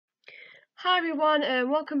Hi everyone and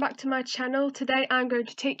welcome back to my channel. Today I'm going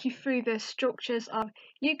to take you through the structures of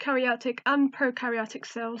eukaryotic and prokaryotic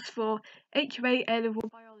cells for AQA A-level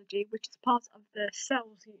biology, which is part of the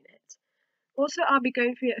cells unit. Also, I'll be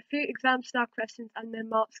going through a few exam style questions and their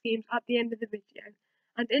mark schemes at the end of the video.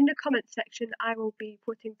 And in the comment section I will be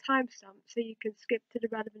putting timestamps so you can skip to the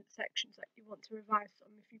relevant sections that you want to revise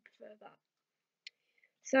on if you prefer that.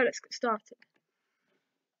 So let's get started.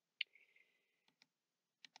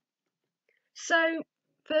 So,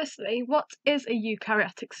 firstly, what is a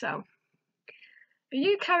eukaryotic cell? A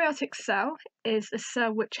eukaryotic cell is a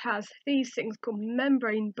cell which has these things called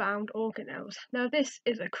membrane-bound organelles. Now, this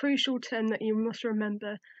is a crucial term that you must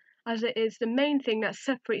remember, as it is the main thing that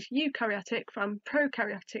separates eukaryotic from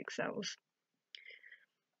prokaryotic cells.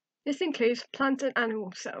 This includes plant and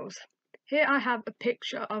animal cells. Here I have a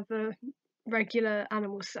picture of a regular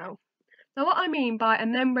animal cell. Now, what I mean by a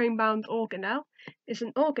membrane-bound organelle is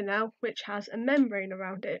an organelle which has a membrane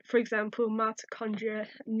around it, for example, mitochondria,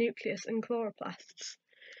 nucleus, and chloroplasts.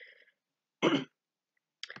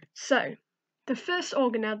 So, the first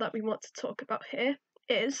organelle that we want to talk about here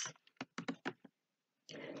is...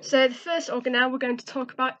 the first organelle we're going to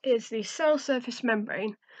talk about is the cell surface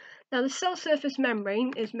membrane. Now, the cell surface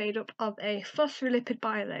membrane is made up of a phospholipid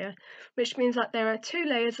bilayer, which means that there are two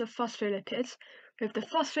layers of phospholipids, with the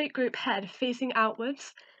phosphate group head facing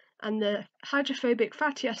outwards and the hydrophobic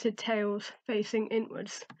fatty acid tails facing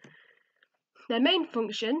inwards. Their main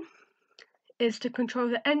function is to control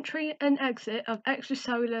the entry and exit of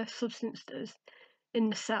extracellular substances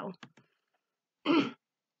in the cell.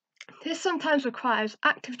 This sometimes requires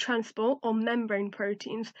active transport or membrane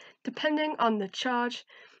proteins, depending on the charge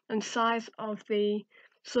and size of the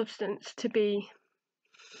substance to be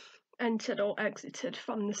entered or exited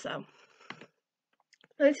from the cell.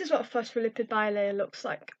 Now, this is what a phospholipid bilayer looks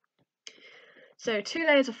like. So, two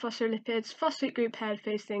layers of phospholipids, phosphate group head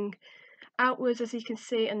facing outwards, as you can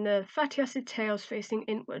see, and the fatty acid tails facing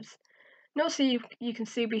inwards. And also you can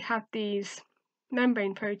see we have these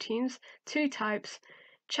membrane proteins, two types,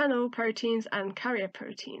 channel proteins and carrier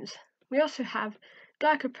proteins. We also have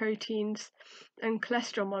glycoproteins and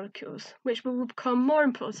cholesterol molecules, which will become more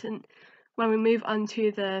important when we move on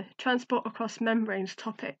to the transport across membranes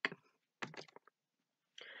topic.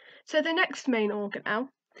 So the next main organelle,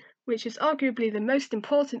 which is arguably the most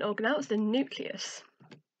important organelle, is the nucleus.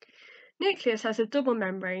 Nucleus has a double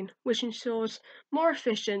membrane, which ensures more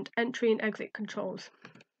efficient entry and exit controls.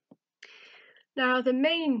 Now, the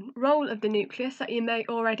main role of the nucleus that you may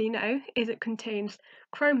already know is it contains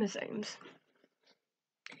chromosomes.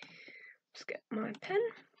 Let's get my pen.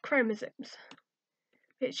 Chromosomes,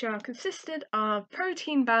 which are consisted of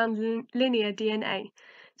protein-bound linear DNA.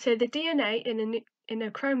 So the DNA in a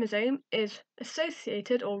chromosome is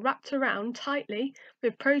associated or wrapped around tightly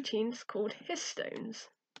with proteins called histones.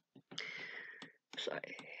 So,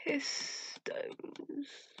 histones.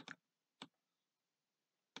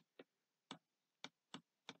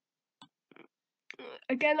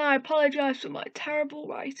 Again, I apologise for my terrible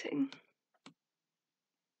writing.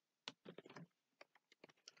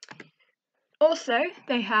 Also,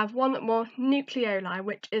 they have one or more nucleoli,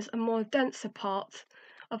 which is a more denser part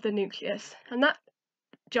of the nucleus, and that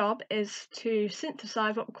job is to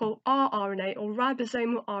synthesize what we call rRNA or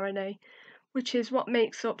ribosomal RNA, which is what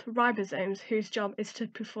makes up ribosomes, whose job is to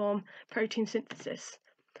perform protein synthesis.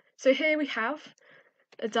 So here we have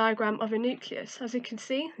a diagram of a nucleus. As you can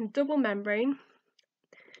see, double membrane.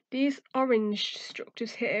 These orange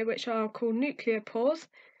structures here, which are called nucleopores,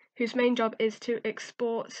 whose main job is to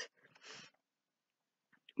export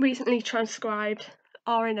recently transcribed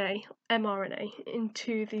RNA, mRNA,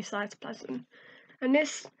 into the cytoplasm. And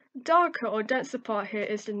this darker or denser part here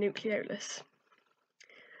is the nucleolus.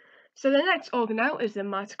 So the next organelle is the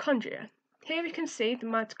mitochondria. Here we can see the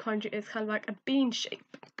mitochondria is kind of like a bean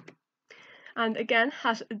shape, and again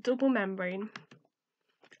has a double membrane.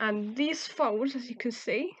 And these folds, as you can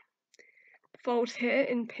see, folds here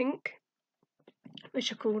in pink,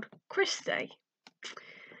 which are called cristae.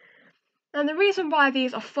 And the reason why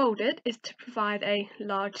these are folded is to provide a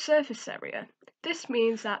large surface area. This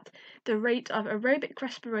means that the rate of aerobic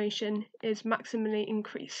respiration is maximally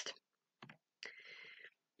increased.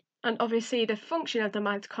 And obviously the function of the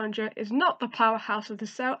mitochondria is not the powerhouse of the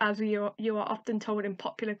cell, as you are often told in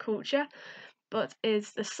popular culture, but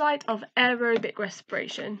is the site of aerobic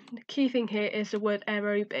respiration. The key thing here is the word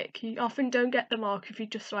aerobic. You often don't get the mark if you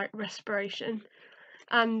just write respiration.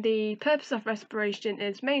 And the purpose of respiration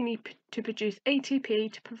is mainly to produce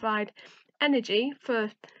ATP to provide energy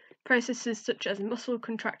for processes such as muscle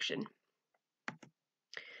contraction.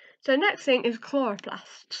 So next thing is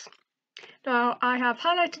chloroplasts. Now, I have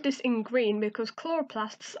highlighted this in green because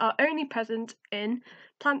chloroplasts are only present in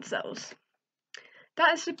plant cells.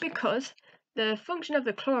 That is because the function of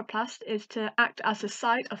the chloroplast is to act as a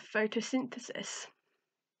site of photosynthesis.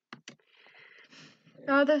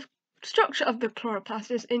 Now, the structure of the chloroplast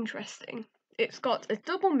is interesting. It's got a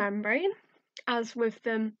double membrane, as with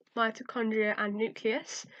the mitochondria and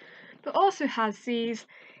nucleus, but also has these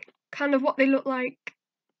kind of what they look like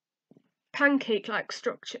pancake-like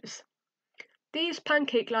structures. These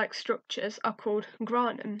pancake-like structures are called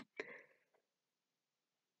granum.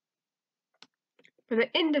 But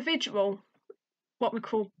the individual, what we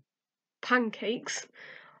call pancakes,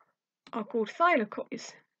 are called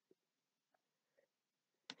thylakoids.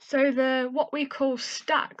 So what we call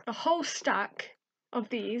stack, the whole stack of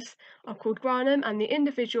these are called granum, and the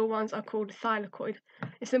individual ones are called thylakoid.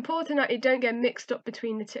 It's important that you don't get mixed up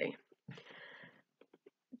between the two.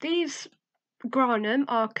 These granum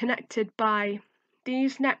are connected by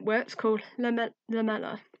these networks called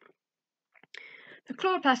lamella. The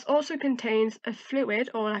chloroplast also contains a fluid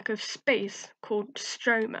or like a space called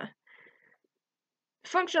stroma. The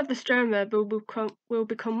function of the stroma will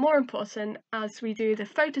become more important as we do the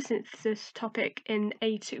photosynthesis topic in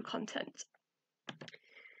A2 content.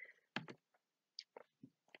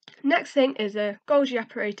 Next thing is a Golgi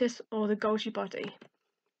apparatus or the Golgi body.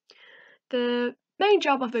 The main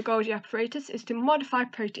job of the Golgi apparatus is to modify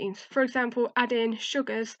proteins, for example, add in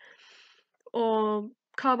sugars or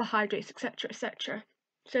carbohydrates, etc.,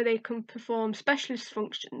 so they can perform specialist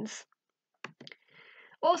functions.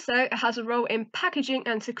 Also, it has a role in packaging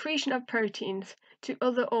and secretion of proteins to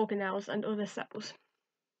other organelles and other cells.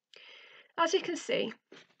 As you can see,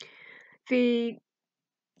 the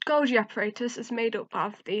Golgi apparatus is made up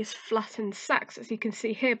of these flattened sacs, as you can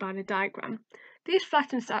see here by the diagram. These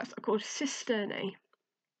flattened sacs are called cisternae.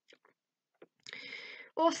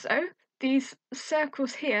 Also, these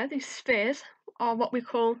circles here, these spheres, are what we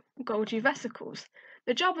call Golgi vesicles.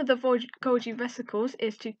 The job of the Golgi vesicles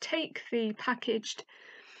is to take the packaged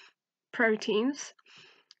proteins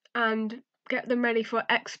and get them ready for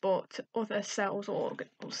export to other cells or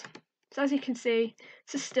organelles. So as you can see,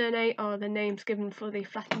 cisternae are the names given for the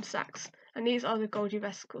flattened sacs, and these are the Golgi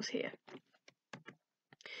vesicles here.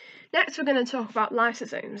 Next, we're going to talk about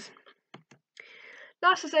lysosomes.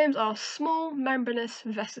 Lysosomes are small membranous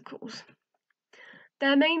vesicles.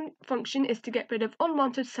 Their main function is to get rid of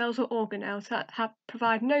unwanted cells or organelles that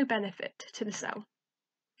provide no benefit to the cell.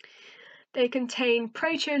 They contain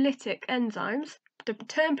proteolytic enzymes. The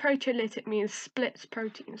term proteolytic means splits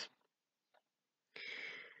proteins.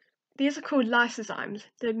 These are called lysozymes.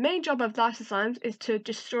 The main job of lysozymes is to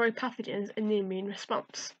destroy pathogens in the immune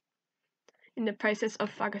response in the process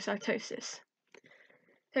of phagocytosis.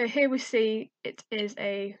 So here we see it is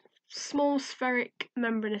a small spheric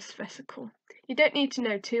membranous vesicle. You don't need to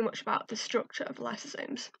know too much about the structure of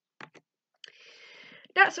lysosomes.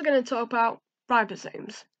 Next, we're going to talk about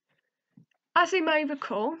ribosomes. As you may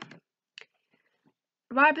recall,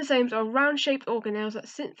 ribosomes are round-shaped organelles that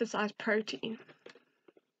synthesize protein.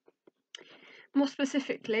 More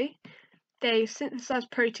specifically, they synthesize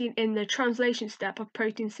protein in the translation step of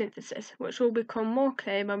protein synthesis, which will become more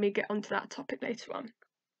clear when we get onto that topic later on.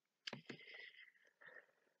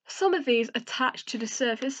 Some of these attach to the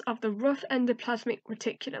surface of the rough endoplasmic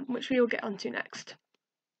reticulum, which we will get onto next.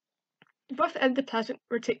 Rough endoplasmic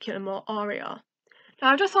reticulum, or RER.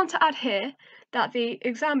 Now, I just want to add here that the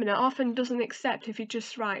examiner often doesn't accept if you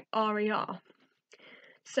just write RER.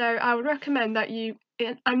 So I would recommend that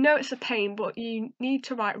I know it's a pain, but you need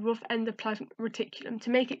to write rough endoplasmic reticulum to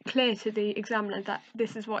make it clear to the examiner that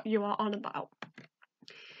this is what you are on about.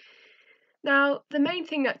 Now, the main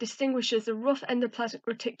thing that distinguishes the rough endoplasmic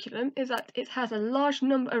reticulum is that it has a large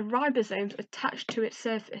number of ribosomes attached to its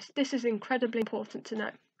surface. This is incredibly important to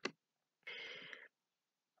know.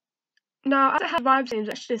 Now, as it has ribosomes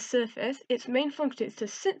attached to its surface, its main function is to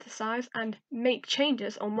synthesize and make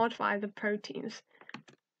changes or modify the proteins.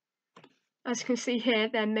 As you can see here,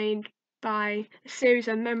 they're made by a series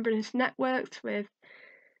of membranous networks with,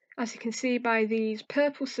 as you can see by these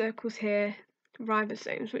purple circles here,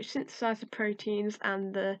 ribosomes, which synthesize the proteins,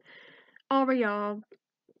 and the RER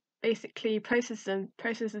basically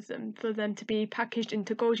processes them for them to be packaged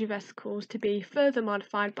into Golgi vesicles to be further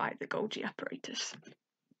modified by the Golgi apparatus.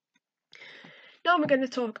 Now we're going to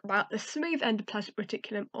talk about the smooth endoplasmic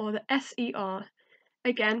reticulum, or the SER.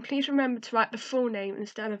 Again, please remember to write the full name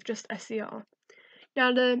instead of just SER.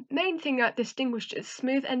 Now, the main thing that distinguishes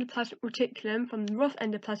smooth endoplasmic reticulum from the rough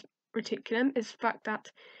endoplasmic reticulum is the fact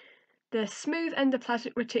that the smooth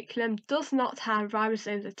endoplasmic reticulum does not have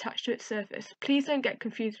ribosomes attached to its surface. Please don't get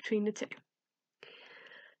confused between the two.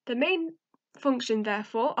 The main function,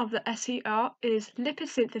 therefore, of the SER is lipid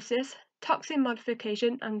synthesis, toxin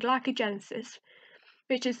modification, and glycogenesis,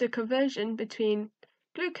 which is the conversion between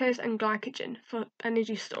glucose and glycogen for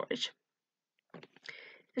energy storage.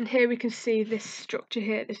 And here we can see this structure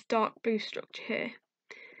here, this dark blue structure here,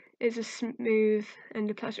 is a smooth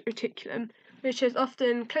endoplasmic reticulum, which is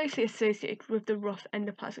often closely associated with the rough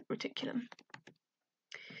endoplasmic reticulum.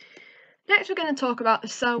 Next, we're going to talk about the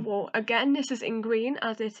cell wall. Again, this is in green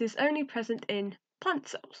as it is only present in plant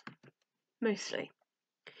cells, mostly.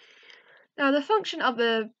 Now, the function of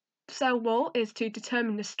the cell wall is to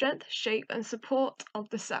determine the strength, shape, and support of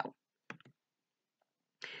the cell.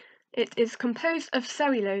 It is composed of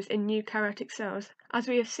cellulose in eukaryotic cells. As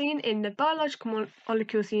we have seen in the biological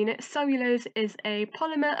molecules unit, cellulose is a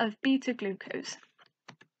polymer of beta-glucose.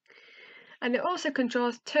 And it also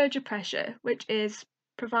controls turgor pressure, which is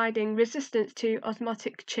providing resistance to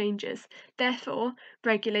osmotic changes, therefore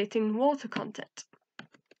regulating water content.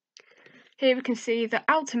 Here we can see the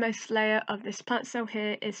outermost layer of this plant cell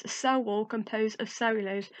here is a cell wall composed of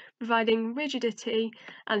cellulose, providing rigidity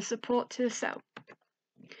and support to the cell.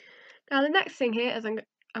 Now the next thing here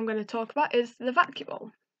I'm going to talk about is the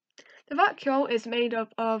vacuole. The vacuole is made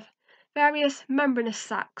up of various membranous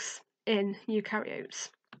sacs in eukaryotes.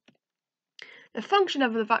 The function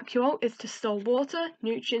of the vacuole is to store water,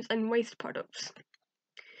 nutrients, and waste products.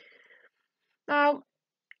 Now,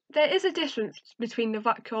 there is a difference between the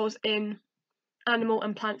vacuoles in animal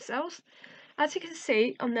and plant cells. As you can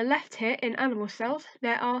see on the left here in animal cells,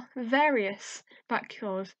 there are various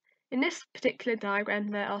vacuoles. In this particular diagram,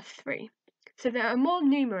 there are 3. So there are more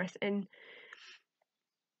numerous in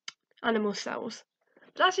animal cells.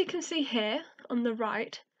 But as you can see here on the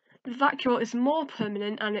right, the vacuole is more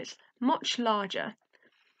permanent and it's much larger.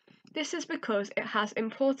 This is because it has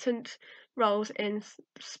important roles in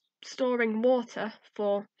storing water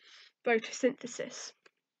for photosynthesis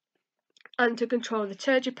and to control the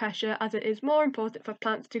turgor pressure, as it is more important for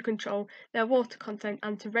plants to control their water content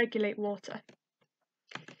and to regulate water.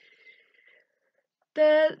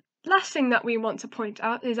 The last thing that we want to point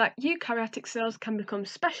out is that eukaryotic cells can become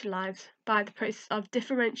specialised by the process of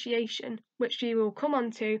differentiation, which we will come on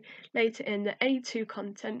to later in the A2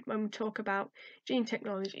 content when we talk about gene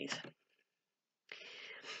technologies.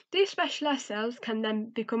 These specialised cells can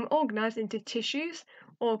then become organised into tissues,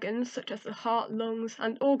 organs such as the heart, lungs,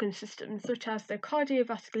 and organ systems such as the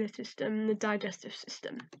cardiovascular system and the digestive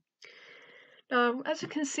system. Now, as you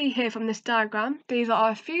can see here from this diagram, these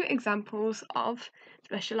are a few examples of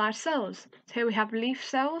specialised cells. So here we have leaf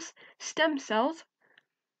cells, stem cells,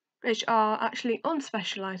 which are actually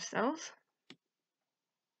unspecialised cells,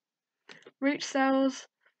 root cells,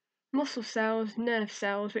 muscle cells, nerve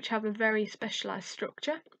cells, which have a very specialised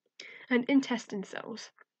structure, and intestine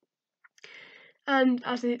cells. And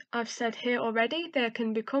as I've said here already, they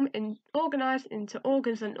can become organised into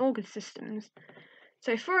organs and organ systems.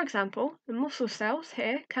 So, for example, the muscle cells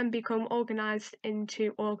here can become organised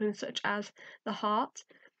into organs such as the heart,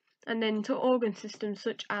 and then to organ systems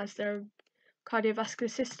such as the cardiovascular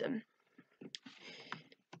system.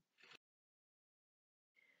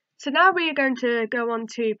 So now we are going to go on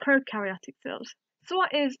to prokaryotic cells. So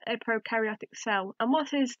what is a prokaryotic cell, and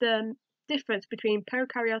what is the difference between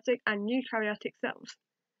prokaryotic and eukaryotic cells?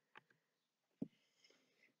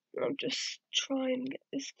 I'll just try and get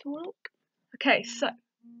this to work. Okay, so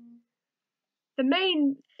the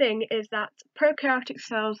main thing is that prokaryotic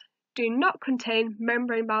cells do not contain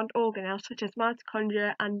membrane-bound organelles such as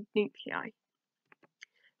mitochondria and nuclei.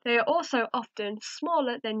 They are also often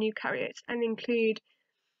smaller than eukaryotes and include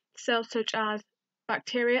cells such as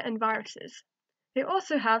bacteria and viruses. They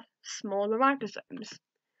also have smaller ribosomes.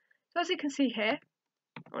 So as you can see here,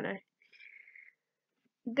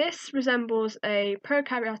 this resembles a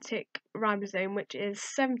prokaryotic ribosome, which is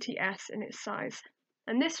 70S in its size.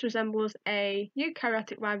 And this resembles a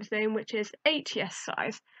eukaryotic ribosome, which is 80S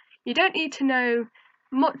size. You don't need to know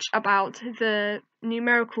much about the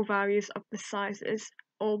numerical values of the sizes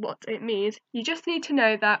or what it means. You just need to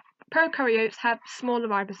know that prokaryotes have smaller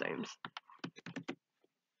ribosomes.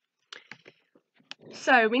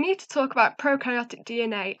 So we need to talk about prokaryotic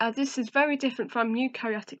DNA, as this is very different from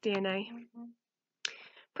eukaryotic DNA.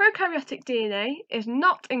 Prokaryotic DNA is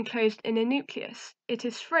not enclosed in a nucleus. It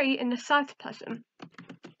is free in the cytoplasm.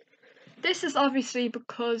 This is obviously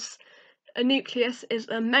because a nucleus is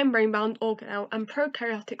a membrane-bound organelle and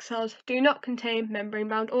prokaryotic cells do not contain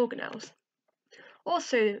membrane-bound organelles.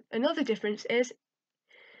 Also, another difference is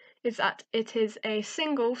that it is a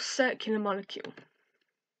single circular molecule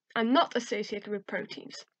and not associated with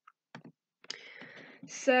proteins.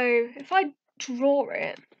 So if I draw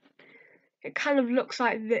it, it kind of looks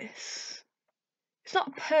like this. It's not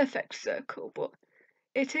a perfect circle, but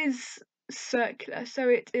it is circular, so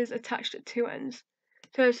it is attached at two ends.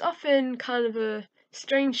 So it's often kind of a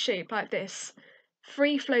strange shape like this,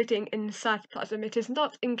 free floating in the cytoplasm. It is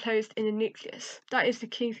not enclosed in the nucleus. That is the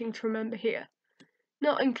key thing to remember here.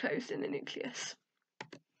 Not enclosed in the nucleus.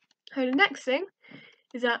 So the next thing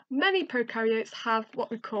is that many prokaryotes have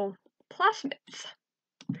what we call plasmids.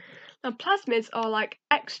 Now plasmids are like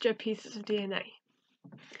extra pieces of DNA.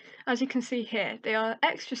 As you can see here, they are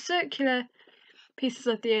extra circular pieces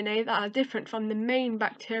of DNA that are different from the main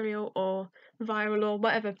bacterial or viral or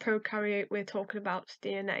whatever prokaryote we're talking about's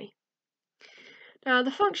DNA. Now,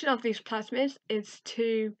 the function of these plasmids is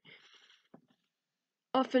to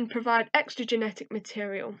often provide extra genetic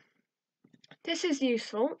material. This is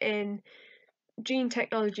useful in gene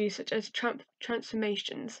technology such as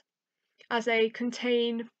transformations, as they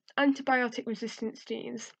contain antibiotic resistance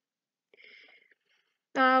genes.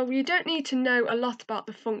 Now, you don't need to know a lot about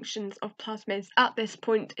the functions of plasmids at this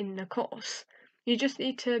point in the course. You just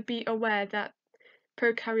need to be aware that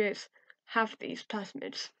prokaryotes have these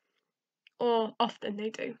plasmids, or often they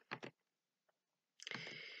do.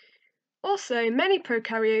 Also, many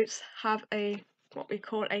prokaryotes have what we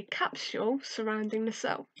call a capsule surrounding the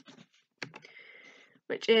cell,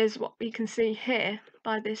 which is what we can see here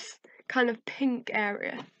by this kind of pink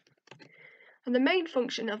area. And the main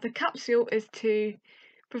function of the capsule is to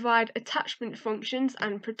provide attachment functions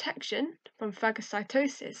and protection from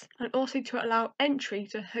phagocytosis, and also to allow entry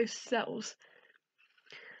to host cells.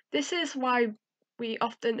 This is why we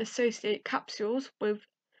often associate capsules with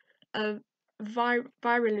a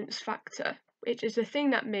virulence factor, which is the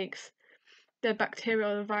thing that makes the bacteria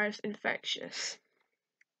or the virus infectious.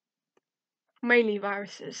 Mainly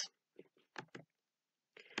viruses.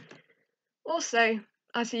 Also,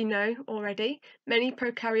 as you know already, many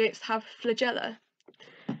prokaryotes have flagella.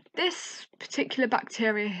 This particular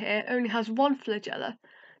bacteria here only has one flagella,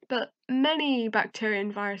 but many bacteria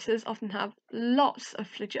and viruses often have lots of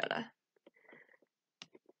flagella.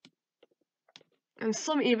 And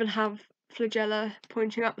some even have flagella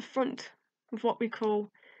pointing out the front of what we call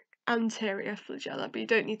anterior flagella, but you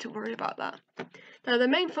don't need to worry about that. Now, the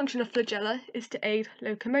main function of flagella is to aid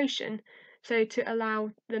locomotion, so to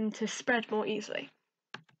allow them to spread more easily.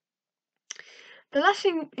 The last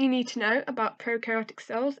thing you need to know about prokaryotic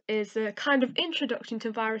cells is a kind of introduction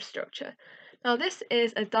to virus structure. Now, this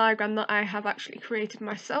is a diagram that I have actually created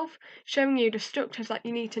myself, showing you the structures that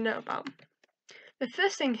you need to know about. The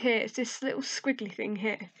first thing here is this little squiggly thing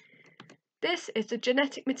here. This is the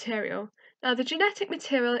genetic material. Now, the genetic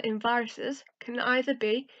material in viruses can either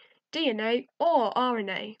be DNA or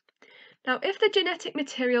RNA. Now, if the genetic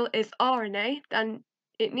material is RNA, then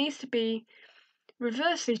it needs to be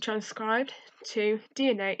reversely transcribed to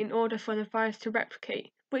DNA in order for the virus to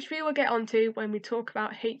replicate, which we will get onto when we talk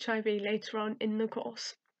about HIV later on in the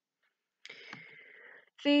course.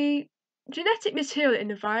 The genetic material in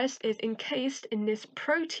the virus is encased in this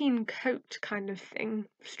protein coat kind of thing,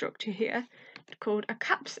 structure here, called a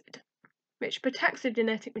capsid, which protects the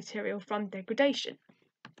genetic material from degradation.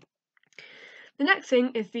 The next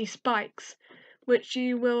thing is these spikes, which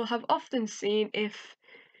you will have often seen if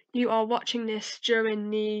you are watching this during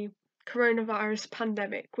the coronavirus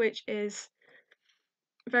pandemic, which is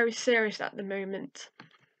very serious at the moment,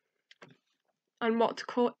 and what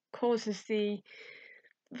causes the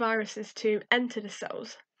viruses to enter the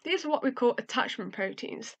cells. These are what we call attachment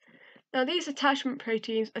proteins. Now, these attachment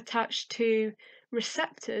proteins attach to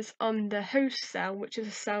receptors on the host cell, which is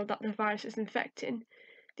a cell that the virus is infecting.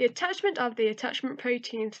 The attachment of the attachment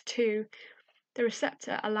proteins to the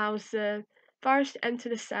receptor allows the virus to enter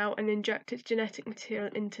the cell and inject its genetic material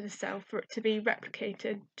into the cell for it to be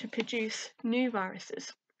replicated to produce new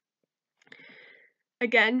viruses.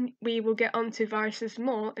 Again, we will get onto viruses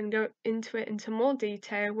more and go into it into more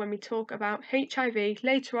detail when we talk about HIV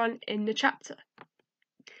later on in the chapter.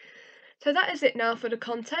 So that is it now for the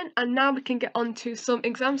content, and now we can get on to some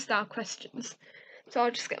exam style questions. So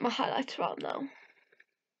I'll just get my highlighter out now.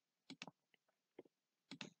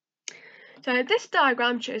 So this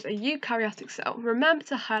diagram shows a eukaryotic cell. Remember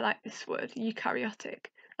to highlight this word, eukaryotic,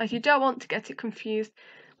 as you don't want to get it confused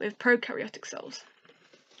with prokaryotic cells.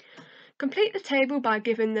 Complete the table by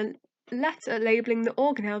giving the letter labelling the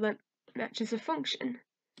organelle that matches a function.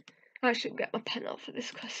 I should get my pen out for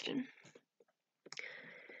this question.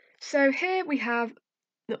 So here we have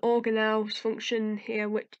the organelle's function here,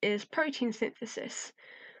 which is protein synthesis,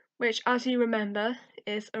 which, as you remember,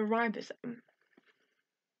 is a ribosome.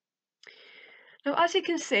 Now, as you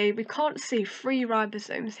can see, we can't see 3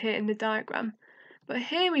 ribosomes here in the diagram, but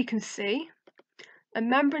here we can see a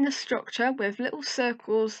membranous structure with little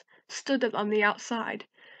circles studded on the outside.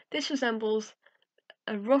 This resembles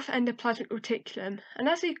a rough endoplasmic reticulum, and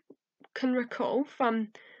as you can recall from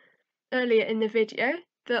earlier in the video,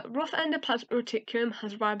 the rough endoplasmic reticulum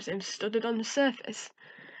has ribosomes studded on the surface.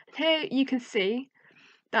 Here you can see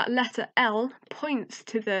that letter L points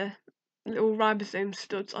to the little ribosome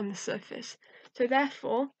studs on the surface, so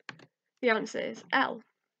therefore the answer is L.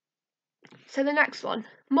 So the next one,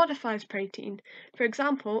 modifies protein. For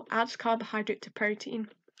example, adds carbohydrate to protein.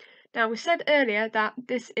 Now we said earlier that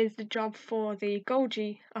this is the job for the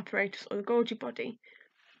Golgi apparatus or the Golgi body,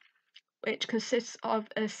 which consists of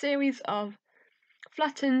a series of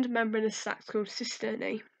flattened membranous sacs called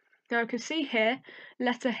cisternae. Now you can see here,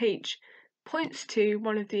 letter H points to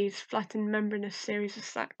one of these flattened membranous series of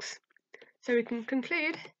sacs. So we can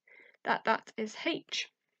conclude that that is H.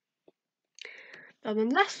 Now the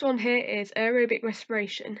last one here is aerobic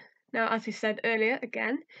respiration. Now as we said earlier,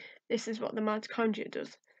 again, this is what the mitochondria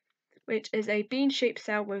does, which is a bean-shaped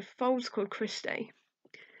cell with folds called cristae,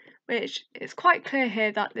 which is quite clear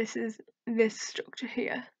here that this is this structure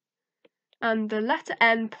here. And the letter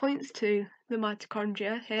N points to the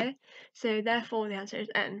mitochondria here, so therefore the answer is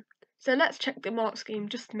N. So let's check the mark scheme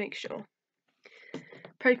just to make sure.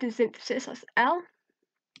 Protein synthesis, that's L.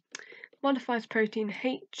 Modifies protein,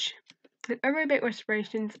 H. And aerobic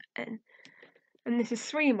respiration's N. And this is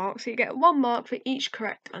 3 marks, so you get 1 mark for each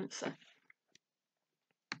correct answer.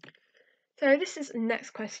 So this is the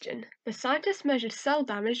next question. The scientists measured cell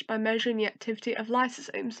damage by measuring the activity of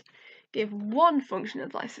lysosomes. Give 1 function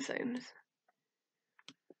of lysosomes.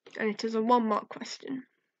 And it is a 1 mark question.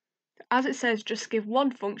 As it says, just give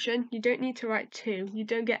 1 function, you don't need to write 2. You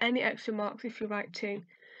don't get any extra marks if you write 2.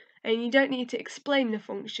 And you don't need to explain the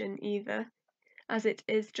function either, as it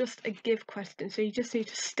is just a give question, so you just need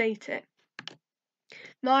to state it.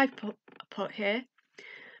 Now I've put here,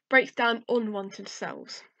 breaks down unwanted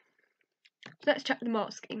cells. Let's check the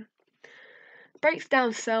mark scheme. Breaks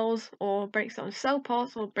down cells, or breaks down cell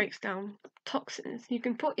parts, or breaks down toxins. You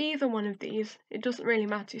can put either one of these, it doesn't really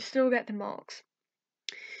matter, you still get the marks.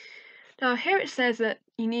 Now here it says that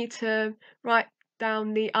you need to write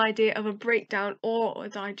down the idea of a breakdown or a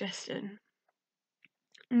digestion,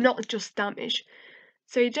 not just damage.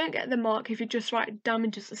 So you don't get the mark if you just write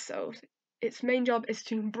damages the cells. Its main job is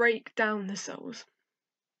to break down the cells.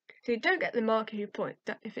 So you don't get the mark if you put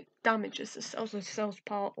if it damages the cells or cells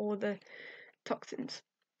part or the toxins.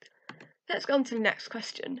 Let's go on to the next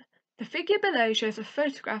question. The figure below shows a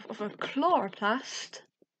photograph of a chloroplast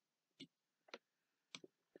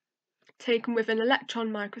taken with an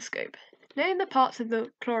electron microscope. Name the parts of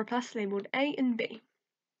the chloroplast labelled A and B.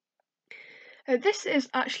 This is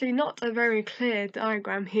actually not a very clear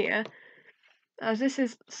diagram here, as this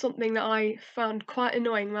is something that I found quite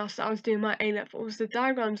annoying whilst I was doing my A-levels. The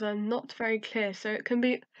diagrams are not very clear, so it can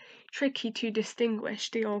be tricky to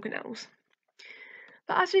distinguish the organelles.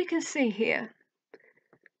 But as you can see here,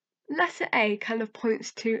 letter A kind of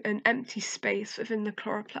points to an empty space within the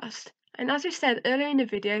chloroplast. And as we said earlier in the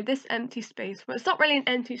video, this empty space, well, it's not really an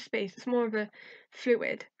empty space, it's more of a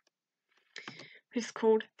fluid, which is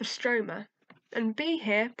called the stroma. And B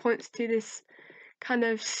here points to this kind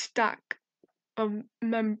of stack of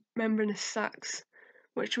membranous sacs,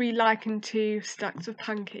 which we likened to stacks of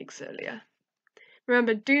pancakes earlier.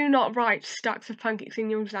 Remember, do not write stacks of pancakes in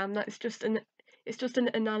your exam, it's just an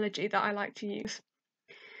analogy that I like to use.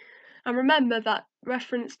 And remember that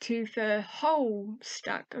reference to the whole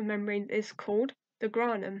stack of membranes is called the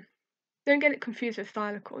granum. Don't get it confused with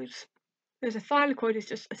thylakoids, because a thylakoid is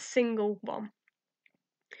just a single one.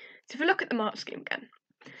 So if we look at the mark scheme again,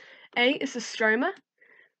 A is the stroma,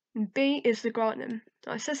 and B is the granum.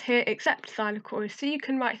 Now it says here except thylakoid, so you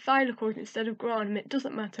can write thylakoid instead of granum, it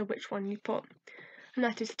doesn't matter which one you put. And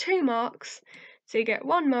that is 2 marks, so you get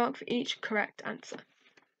 1 mark for each correct answer.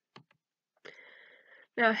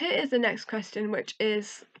 Now here is the next question, which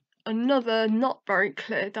is another not very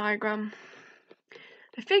clear diagram.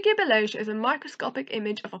 The figure below shows a microscopic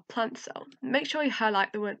image of a plant cell. Make sure you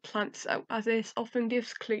highlight the word plant cell, as this often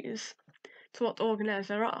gives clues to what organelles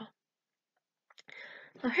there are.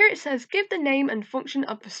 Now here it says, give the name and function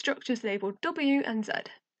of the structures labelled W and Z.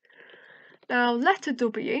 Now letter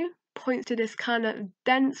W points to this kind of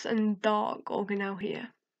dense and dark organelle here.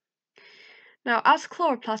 Now as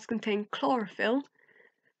chloroplasts contain chlorophyll,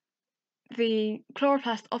 the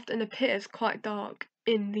chloroplast often appears quite dark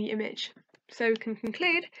in the image. So we can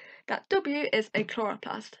conclude that W is a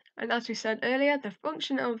chloroplast, and as we said earlier, the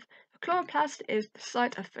function of a chloroplast is the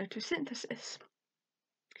site of photosynthesis.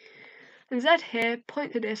 And Z here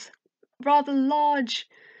points to this rather large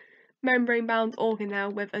membrane-bound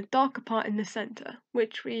organelle with a darker part in the centre,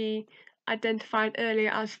 which we identified earlier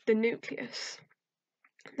as the nucleus.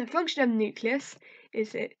 The function of the nucleus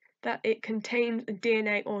is that it contains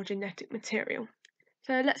DNA or genetic material.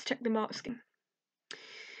 So let's check the mark scheme.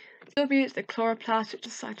 W is the chloroplast, which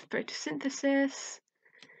is the site of photosynthesis.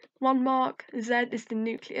 1 mark. Z is the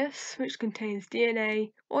nucleus, which contains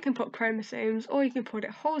DNA, or you can put chromosomes, or you can put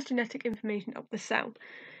it holds genetic information of the cell.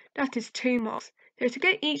 That is 2 marks. So to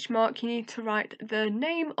get each mark, you need to write the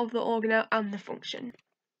name of the organelle and the function.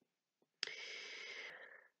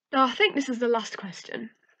 Now I think this is the last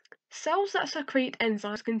question. Cells that secrete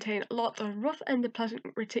enzymes contain lots of rough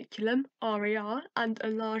endoplasmic reticulum, RER, and a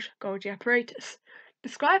large Golgi apparatus.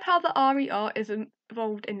 Describe how the RER is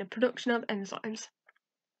involved in the production of enzymes.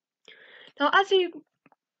 Now, as you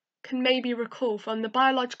can maybe recall from the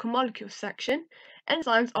biological molecules section,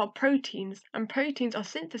 enzymes are proteins, and proteins are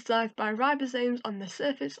synthesized by ribosomes on the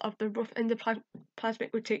surface of the rough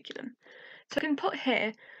endoplasmic reticulum. So I can put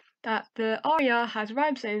here that the RER has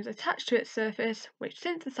ribosomes attached to its surface, which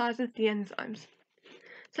synthesizes the enzymes.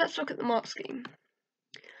 So let's look at the mark scheme.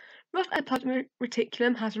 Rough endoplasmic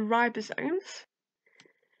reticulum has ribosomes.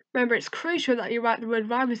 Remember, it's crucial that you write the word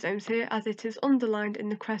ribosomes here, as it is underlined in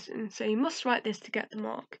the question, so you must write this to get the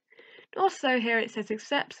mark. Also here it says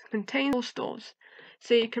accepts, contains, or stores.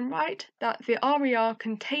 So you can write that the RER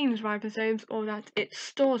contains ribosomes or that it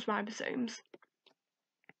stores ribosomes.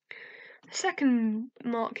 The second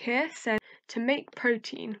mark here says to make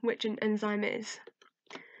protein, which an enzyme is.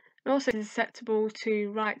 And also it is acceptable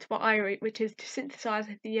to write what I wrote, which is to synthesize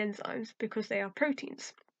the enzymes because they are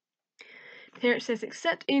proteins. Here it says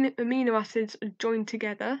except amino acids are joined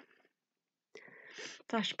together /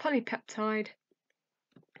 polypeptide,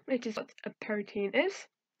 which is what a protein is.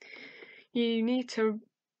 You need to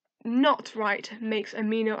not write makes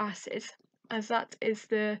amino acids, as that is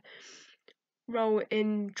the role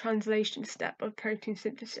in translation step of protein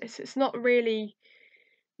synthesis. It's not really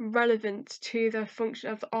relevant to the function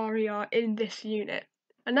of the RER in this unit.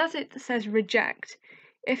 And as it says reject,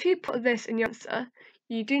 if you put this in your answer,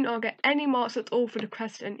 you do not get any marks at all for the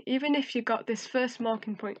question, even if you got this first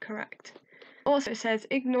marking point correct. Also it says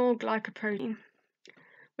ignore glycoprotein,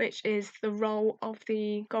 which is the role of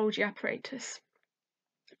the Golgi apparatus.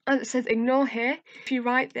 As it says ignore here, if you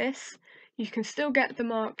write this, you can still get the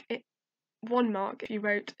mark, 1 mark, if you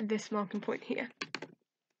wrote this marking point here.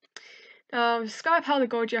 Now, describe how the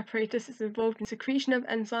Golgi apparatus is involved in secretion of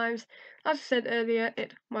enzymes. As I said earlier,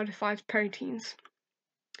 it modifies proteins.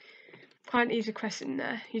 Quite an easy question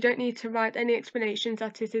there. You don't need to write any explanations,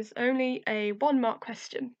 that it is only a 1 mark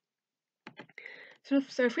question.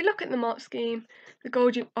 So if we look at the mark scheme, the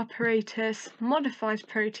Golgi apparatus modifies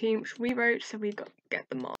protein, which we wrote, so we get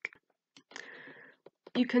the mark.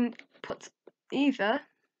 You can put either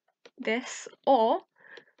this or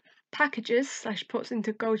packages / puts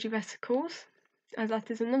into Golgi vesicles, as that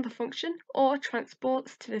is another function, or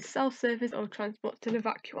transports to the cell surface or transports to the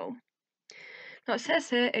vacuole. Now it says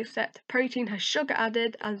here, except protein has sugar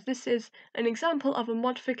added, as this is an example of a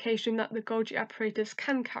modification that the Golgi apparatus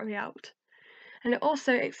can carry out. And it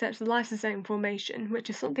also accepts lysosome formation, which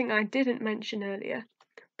is something I didn't mention earlier,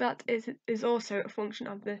 but is also a function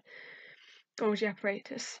of the Golgi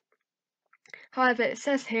apparatus. However, it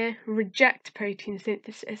says here, reject protein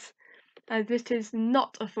synthesis, as this is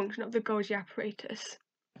not a function of the Golgi apparatus.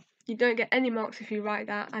 You don't get any marks if you write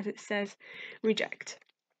that, as it says reject.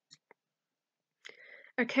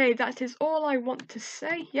 Okay, that is all I want to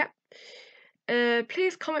say. Yep.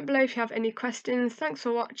 Please comment below if you have any questions. Thanks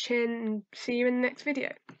for watching, and see you in the next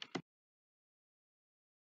video.